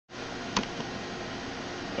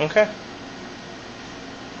Okay.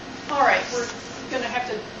 All right, we're going to have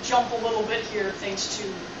to jump a little bit here thanks to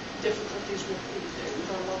difficulties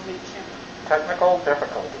with our lovely camera. Technical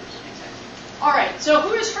difficulties. Exactly. All right, so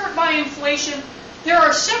who is hurt by inflation? There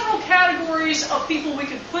are several categories of people we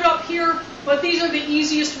could put up here, but these are the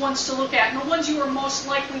easiest ones to look at and the ones you are most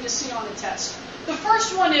likely to see on the test. The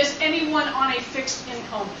first one is anyone on a fixed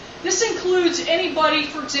income. This includes anybody,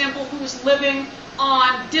 for example, who is living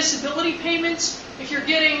on disability payments. If you're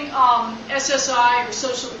getting SSI or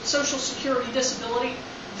Social Security disability,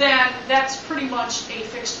 then that's pretty much a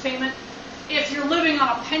fixed payment. If you're living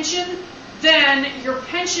on a pension, then your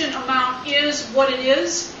pension amount is what it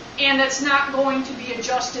is, and that's not going to be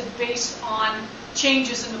adjusted based on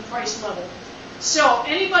changes in the price level. So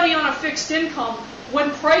anybody on a fixed income,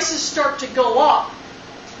 when prices start to go up,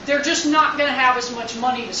 they're just not going to have as much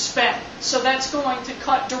money to spend. So that's going to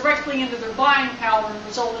cut directly into their buying power and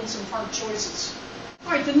result in some hard choices.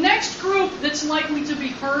 All right, the next group that's likely to be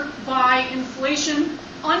hurt by inflation,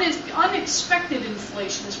 unexpected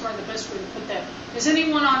inflation is probably the best way to put that, is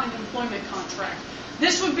anyone on an employment contract.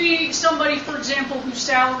 This would be somebody, for example, whose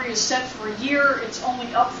salary is set for a year, it's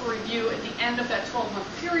only up for review at the end of that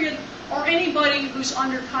 12-month period, or anybody who's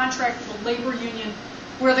under contract with a labor union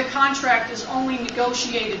where the contract is only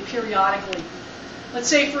negotiated periodically. Let's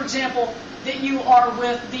say, for example, that you are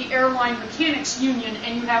with the airline mechanics union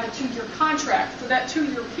and you have a 2-year contract. For that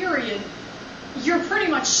 2-year period, you're pretty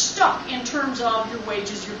much stuck in terms of your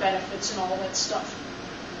wages, your benefits, and all that stuff.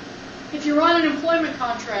 If you're on an employment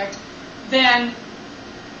contract, then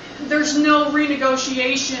there's no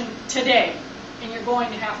renegotiation today, and you're going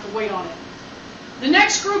to have to wait on it. The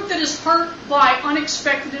next group that is hurt by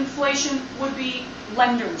unexpected inflation would be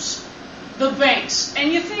lenders, the banks.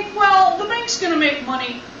 And you think, well, the bank's going to make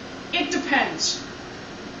money. It depends.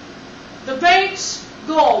 The bank's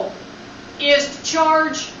goal is to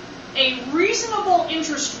charge a reasonable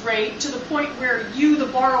interest rate to the point where you, the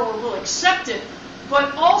borrower, will accept it,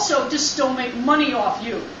 but also to still make money off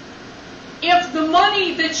you. If the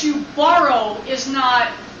money that you borrow is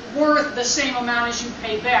not worth the same amount as you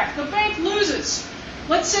pay back, the bank loses.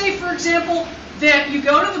 Let's say, for example, that you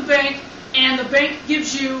go to the bank and the bank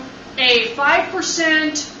gives you a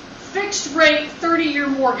 5% fixed rate 30-year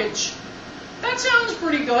mortgage. That sounds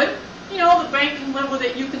pretty good. You know, the bank can live with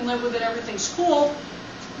it, you can live with it, everything's cool.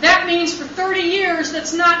 That means for 30 years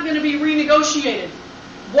that's not going to be renegotiated.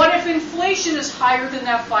 What if inflation is higher than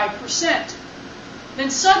that 5%? Then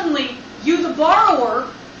suddenly you, the borrower,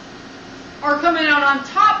 are coming out on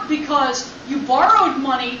top because you borrowed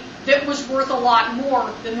money that was worth a lot more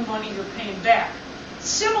than the money you're paying back.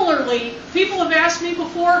 Similarly, people have asked me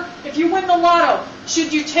before, if you win the lotto,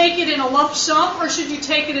 should you take it in a lump sum or should you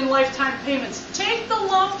take it in lifetime payments? Take the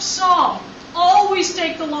lump sum. Always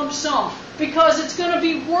take the lump sum because it's going to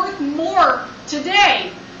be worth more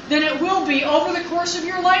today than it will be over the course of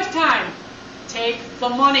your lifetime. Take the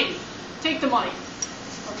money. Take the money.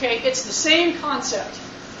 Okay, it's the same concept.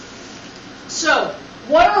 So,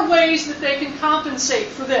 what are ways that they can compensate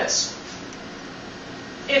for this?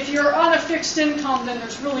 If you're on a fixed income, then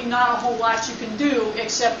there's really not a whole lot you can do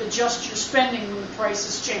except adjust your spending when the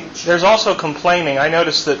prices change. There's also complaining. I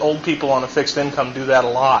noticed that old people on a fixed income do that a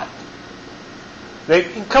lot. They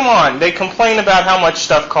complain about how much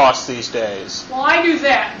stuff costs these days. Well, I do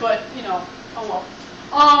that, but, oh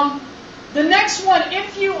well. The next one,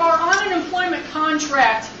 if you are on an employment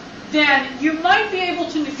contract, then you might be able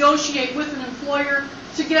to negotiate with an employer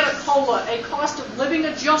to get a COLA, a cost of living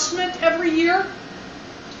adjustment every year.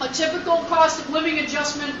 A typical cost of living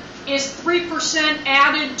adjustment is 3%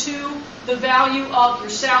 added to the value of your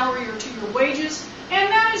salary or to your wages, and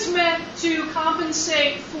that is meant to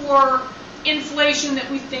compensate for inflation that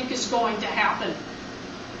we think is going to happen.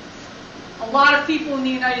 A lot of people in the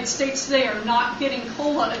United States today are not getting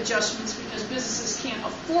COLA adjustments because businesses can't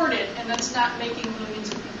afford it, and that's not making millions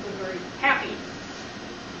of people very happy.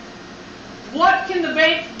 What can the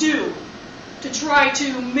bank do to try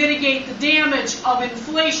to mitigate the damage of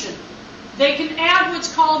inflation? They can add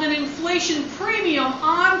what's called an inflation premium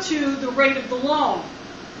onto the rate of the loan.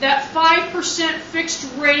 That 5%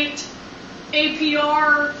 fixed rate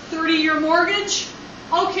APR 30-year mortgage,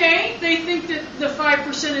 okay, they think that the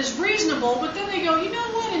 5% is reasonable, but then they go, you know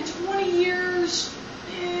what, in 20 years,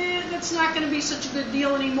 that's not going to be such a good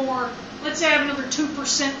deal anymore. Let's add another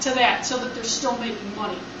 2% to that so that they're still making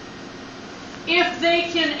money. If they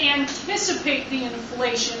can anticipate the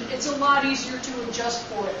inflation, it's a lot easier to adjust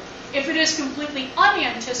for it. If it is completely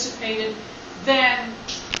unanticipated, then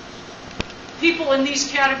people in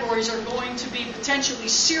these categories are going to be potentially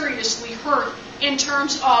seriously hurt in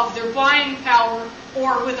terms of their buying power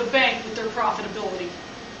or with a bank with their profitability.